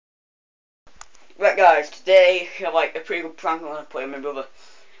Right guys, today I have like a pretty good prank I'm gonna play on my brother,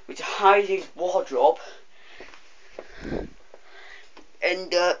 which is hide his wardrobe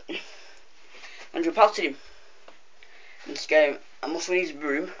and I'm jump out at him and scare him. I'm also in his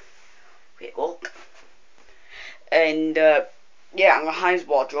room. Wait, look. And yeah, I'm gonna hide his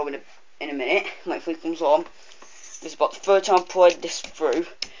wardrobe in a minute. Like if he comes home. This is about the third time I've played this through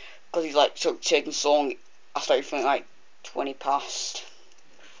because he's like taking so long. I started feeling like 20 past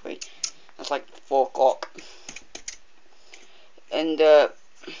 3. That's like 4 o'clock. And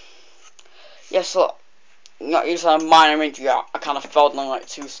yeah, so not just a minor injury. I kind of fell down like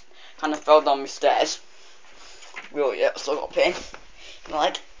fell down my stairs. Really, yeah, still got pain. And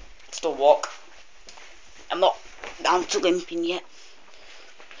like, still walk. I'm not down to limping yet.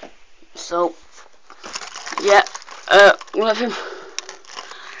 So yeah, we'll have him.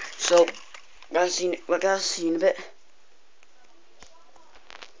 So guys, see you in a bit.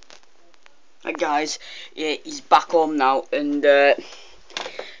 Right guys, yeah, he's back home now, and yeah,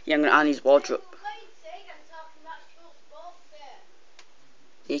 I'm gonna iron his wardrobe.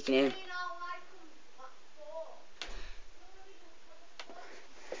 You can hear him.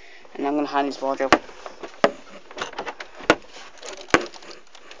 And I'm gonna hide his wardrobe.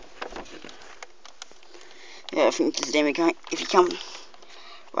 Yeah, I think this is Damien, if you can.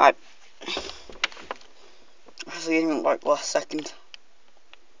 Right. I'll see you in like last second.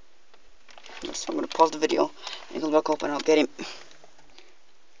 So I'm gonna pause the video and come back up and I'll get him.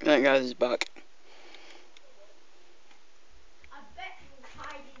 Right guys, he's back. I bet he's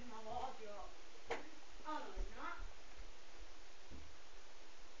hiding my wardrobe. Oh no, he's not.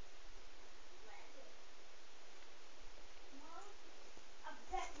 I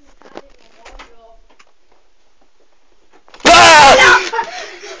bet he's hiding my wardrobe.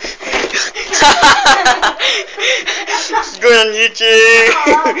 It's going on YouTube.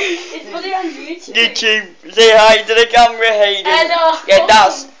 It's funny on YouTube. YouTube, say hi to the camera, Hayden. Hello. Yeah,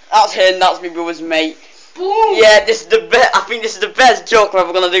 that's him. That's my brother's mate. Boom. Yeah, this is the best. I think this is the best joke I'm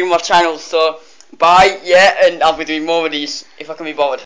ever gonna do on my channel. So, bye. Yeah, and I'll be doing more of these if I can be bothered.